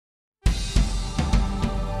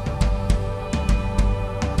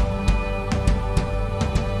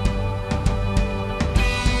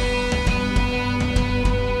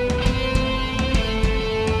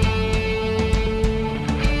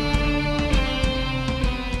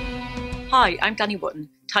Hi, I'm Dani Wootton,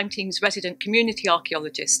 Time Team's resident community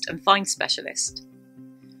archaeologist and find specialist.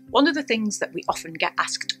 One of the things that we often get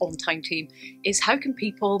asked on Time Team is how can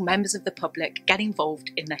people, members of the public, get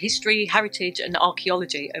involved in the history, heritage and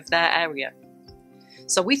archaeology of their area.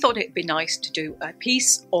 So we thought it'd be nice to do a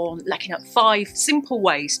piece on looking at 5 simple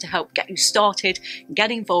ways to help get you started and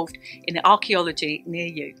get involved in the archaeology near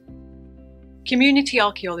you. Community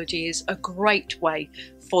archaeology is a great way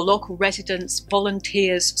for local residents,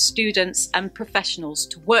 volunteers, students and professionals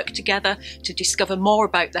to work together to discover more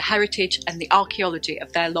about the heritage and the archaeology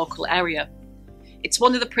of their local area. It's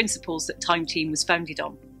one of the principles that Time Team was founded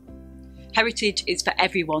on. Heritage is for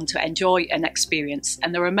everyone to enjoy and experience,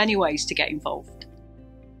 and there are many ways to get involved.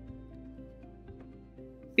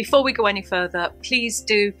 Before we go any further, please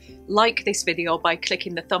do like this video by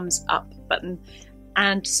clicking the thumbs up button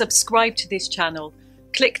and subscribe to this channel.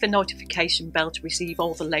 Click the notification bell to receive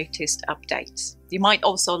all the latest updates. You might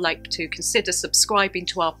also like to consider subscribing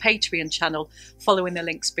to our Patreon channel following the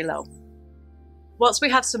links below. Whilst we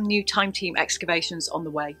have some new Time Team excavations on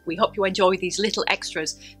the way, we hope you enjoy these little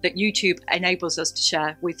extras that YouTube enables us to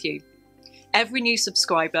share with you. Every new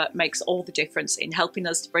subscriber makes all the difference in helping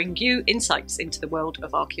us to bring you insights into the world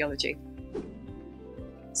of archaeology.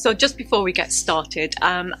 So just before we get started,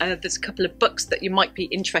 there's a couple of books that you might be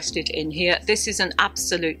interested in here. This is an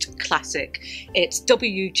absolute classic. It's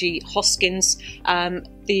W.G. Hoskins,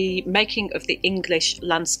 The Making of the English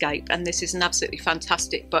Landscape, and this is an absolutely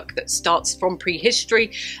fantastic book that starts from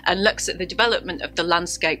prehistory and looks at the development of the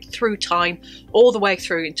landscape through time, all the way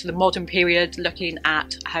through into the modern period, looking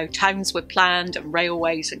at how towns were planned and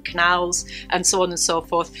railways and canals and so on and so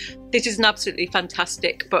forth. This is an absolutely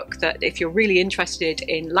fantastic book that if you're really interested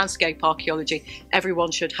in landscape archaeology,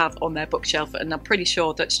 everyone should have on their bookshelf, and I'm pretty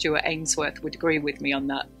sure that Stuart Ainsworth would agree with me on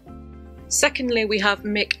that. Secondly, we have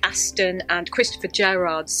Mick Aston and Christopher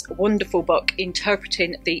Gerard's wonderful book,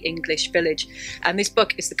 Interpreting the English Village. And this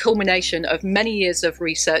book is the culmination of many years of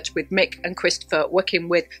research with Mick and Christopher working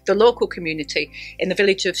with the local community in the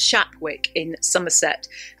village of Shapwick in Somerset.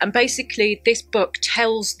 And basically, this book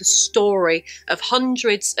tells the story of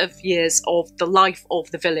hundreds of years of the life of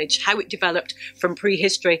the village, how it developed from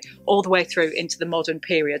prehistory all the way through into the modern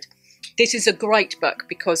period. This is a great book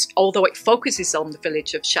because although it focuses on the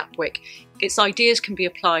village of Shapwick, its ideas can be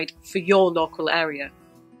applied for your local area.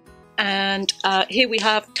 And here we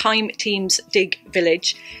have Time Team's Dig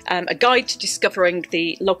Village, a guide to discovering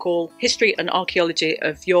the local history and archaeology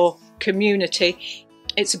of your community.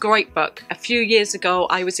 It's a great book. A few years ago,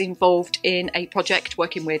 I was involved in a project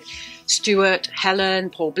working with Stuart, Helen,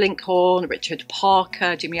 Paul Blinkhorn, Richard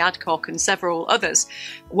Parker, Jimmy Adcock and several others,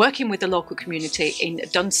 working with the local community in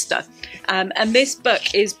Dunster. And this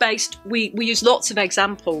book is based, we use lots of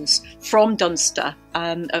examples from Dunster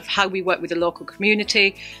of how we work with the local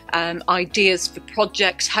community, ideas for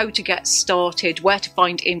projects, how to get started, where to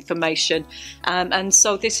find information. And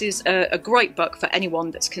so this is a great book for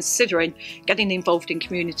anyone that's considering getting involved in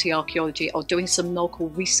community archaeology or doing some local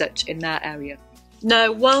research in their area.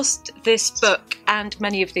 Now, whilst this book and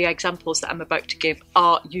many of the examples that I'm about to give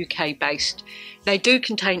are UK based, they do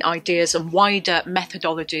contain ideas and wider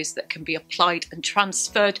methodologies that can be applied and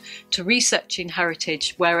transferred to researching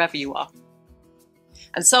heritage wherever you are.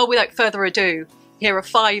 And so without further ado, here are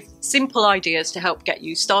 5 simple ideas to help get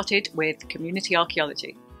you started with community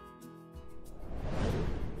archaeology.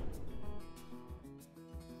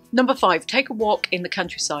 Number 5, take a walk in the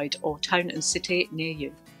countryside or town and city near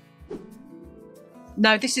you.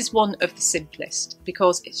 Now, this is one of the simplest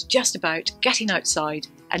because it's just about getting outside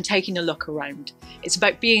and taking a look around. It's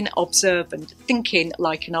about being observant, thinking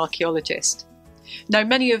like an archaeologist. Now,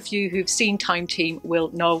 many of you who've seen Time Team will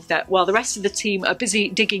know that while the rest of the team are busy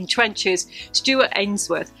digging trenches, Stuart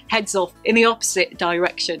Ainsworth heads off in the opposite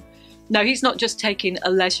direction. Now, he's not just taking a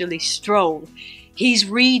leisurely stroll. He's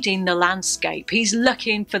reading the landscape, he's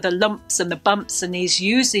looking for the lumps and the bumps, and he's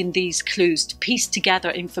using these clues to piece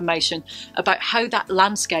together information about how that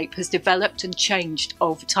landscape has developed and changed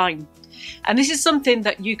over time. And this is something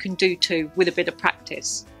that you can do too with a bit of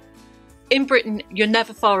practice. In Britain, you're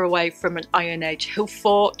never far away from an Iron Age hill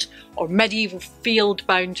fort or medieval field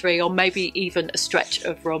boundary or maybe even a stretch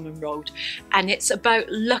of Roman road. And it's about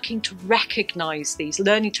looking to recognise these,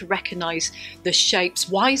 learning to recognise the shapes.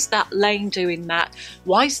 Why is that lane doing that?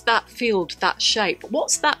 Why is that field that shape?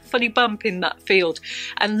 What's that funny bump in that field?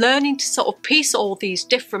 And learning to sort of piece all these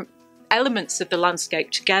different elements of the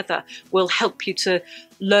landscape together will help you to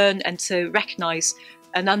learn and to recognise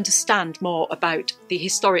and understand more about the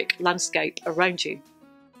historic landscape around you.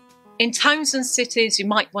 In towns and cities, you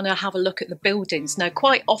might want to have a look at the buildings. Now,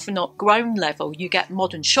 quite often at ground level, you get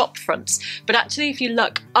modern shop fronts, but actually if you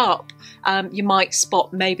look up, you might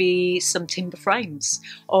spot maybe some timber frames,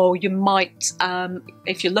 or you might,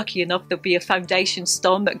 if you're lucky enough, there'll be a foundation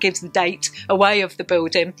stone that gives the date away of the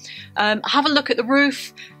building. Have a look at the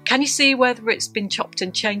roof. Can you see whether it's been chopped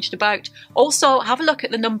and changed about? Also, have a look at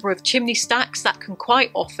the number of chimney stacks. That can quite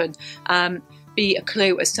often be a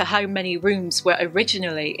clue as to how many rooms were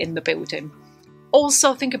originally in the building.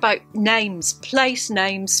 Also think about names, place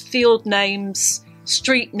names, field names,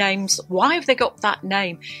 street names. Why have they got that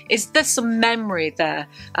name? Is there some memory there?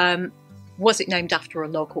 Was it named after a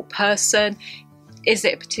local person? Is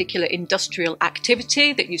it a particular industrial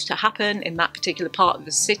activity that used to happen in that particular part of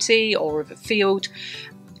the city or of a field?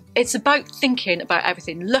 It's about thinking about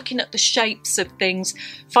everything, looking at the shapes of things,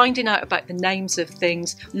 finding out about the names of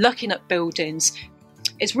things, looking at buildings.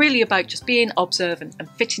 It's really about just being observant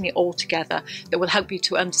and fitting it all together that will help you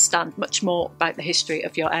to understand much more about the history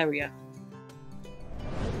of your area.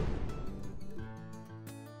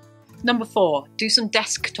 Number 4, do some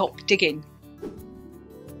desktop digging.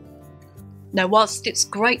 Now, whilst it's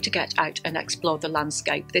great to get out and explore the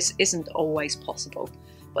landscape, this isn't always possible.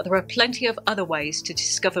 But there are plenty of other ways to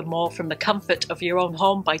discover more from the comfort of your own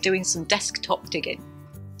home by doing some desktop digging.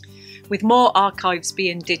 With more archives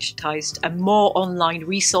being digitised and more online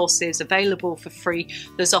resources available for free,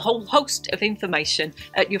 there's a whole host of information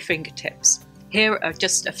at your fingertips. Here are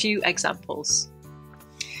just a few examples.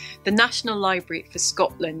 The National Library for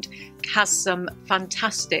Scotland has some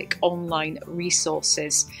fantastic online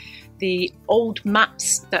resources. The old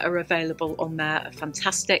maps that are available on there are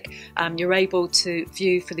fantastic. You're able to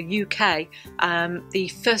view for the UK the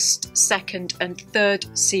first, second and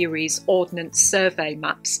third series Ordnance Survey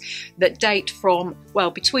maps that date from, well,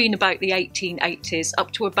 between about the 1880s up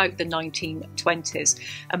to about the 1920s.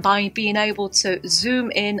 And by being able to zoom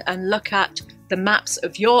in and look at the maps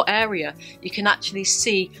of your area, you can actually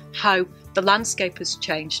see how the landscape has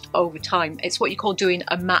changed over time. It's what you call doing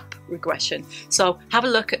a map regression. So have a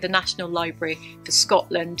look at the National Library for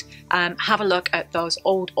Scotland, have a look at those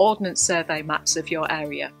old Ordnance Survey maps of your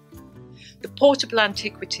area. The Portable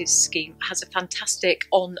Antiquities Scheme has a fantastic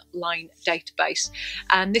online database,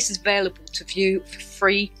 and this is available to view for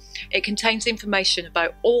free. It contains information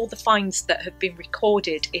about all the finds that have been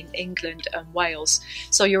recorded in England and Wales.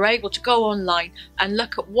 So you're able to go online and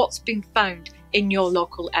look at what's been found in your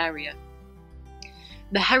local area.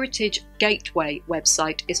 The Heritage Gateway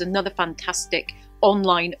website is another fantastic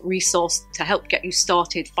online resource to help get you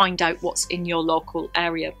started, find out what's in your local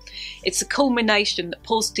area. It's a culmination that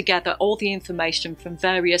pulls together all the information from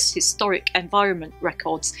various historic environment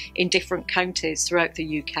records in different counties throughout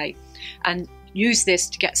the UK, and use this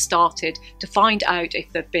to get started to find out if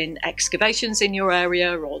there have been excavations in your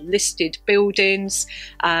area or listed buildings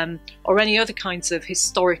or any other kinds of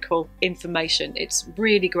historical information. It's a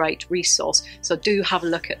really great resource, so do have a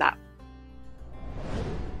look at that.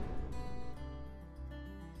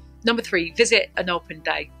 Number 3, visit an open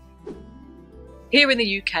day. Here in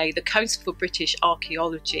the UK, the Council for British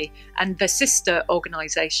Archaeology and the sister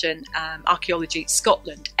organisation Archaeology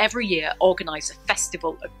Scotland every year organise a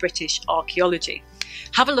festival of British archaeology.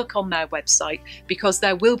 Have a look on their website because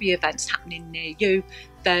there will be events happening near you.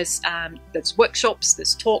 There's workshops,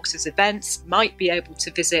 there's talks, there's events, might be able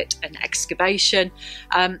to visit an excavation.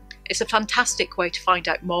 It's a fantastic way to find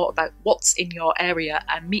out more about what's in your area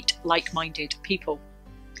and meet like-minded people.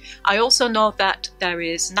 I also know that there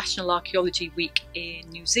is National Archaeology Week in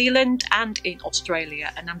New Zealand and in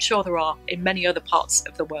Australia, and I'm sure there are in many other parts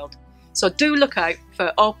of the world. So do look out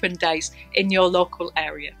for open days in your local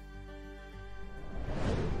area.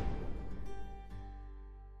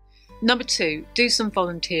 Number 2, do some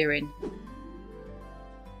volunteering.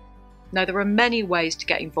 Now, there are many ways to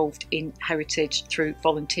get involved in heritage through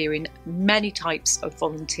volunteering, many types of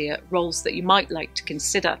volunteer roles that you might like to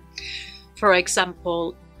consider. For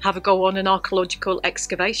example, have a go on an archaeological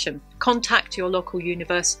excavation. Contact your local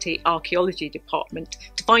university archaeology department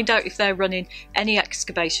to find out if they're running any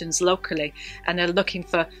excavations locally and are looking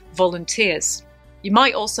for volunteers. You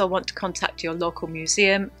might also want to contact your local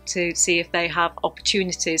museum to see if they have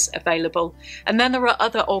opportunities available. And then there are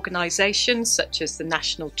other organisations such as the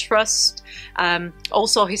National Trust.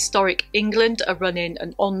 Also, Historic England are running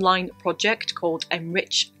an online project called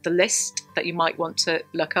Enrich the List that you might want to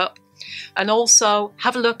look up. And also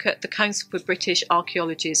have a look at the Council for British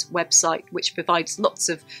Archaeology's website, which provides lots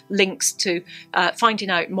of links to finding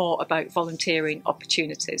out more about volunteering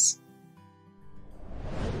opportunities.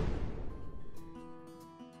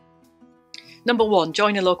 Number 1,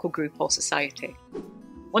 join a local group or society.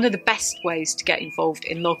 One of the best ways to get involved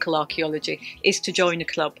in local archaeology is to join a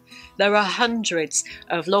club. There are hundreds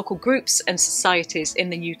of local groups and societies in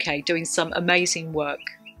the UK doing some amazing work.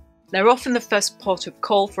 They're often the first port of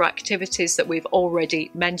call for activities that we've already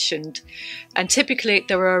mentioned. And typically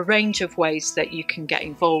there are a range of ways that you can get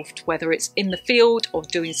involved, whether it's in the field or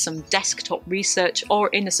doing some desktop research or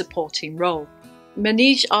in a supporting role.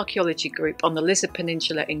 Manege Archaeology Group on the Lizard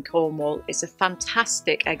Peninsula in Cornwall is a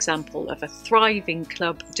fantastic example of a thriving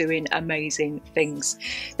club doing amazing things.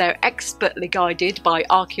 They're expertly guided by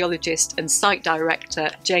archaeologist and site director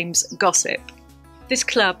James Gossip. This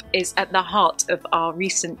club is at the heart of our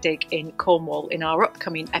recent dig in Cornwall in our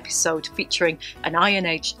upcoming episode featuring an Iron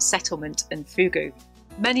Age settlement and fugu.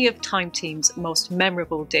 Many of Time Team's most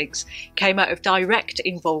memorable digs came out of direct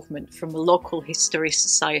involvement from the local history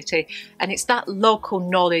society, and it's that local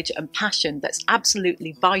knowledge and passion that's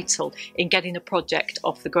absolutely vital in getting a project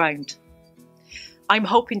off the ground. I'm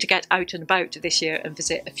hoping to get out and about this year and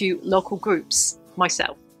visit a few local groups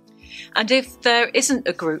myself. And if there isn't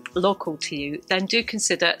a group local to you, then do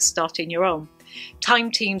consider starting your own.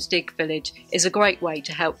 Time Team's Dig Village is a great way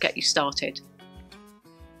to help get you started.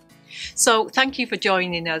 So thank you for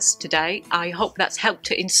joining us today. I hope that's helped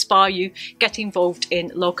to inspire you, get involved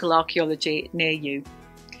in local archaeology near you.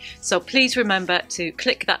 So please remember to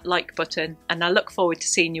click that like button, and I look forward to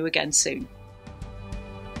seeing you again soon.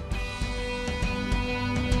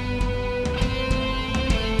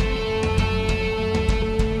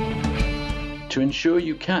 To ensure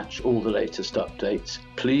you catch all the latest updates,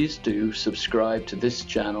 please do subscribe to this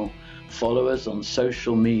channel, follow us on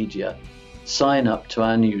social media, sign up to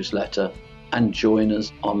our newsletter, and join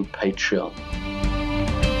us on Patreon.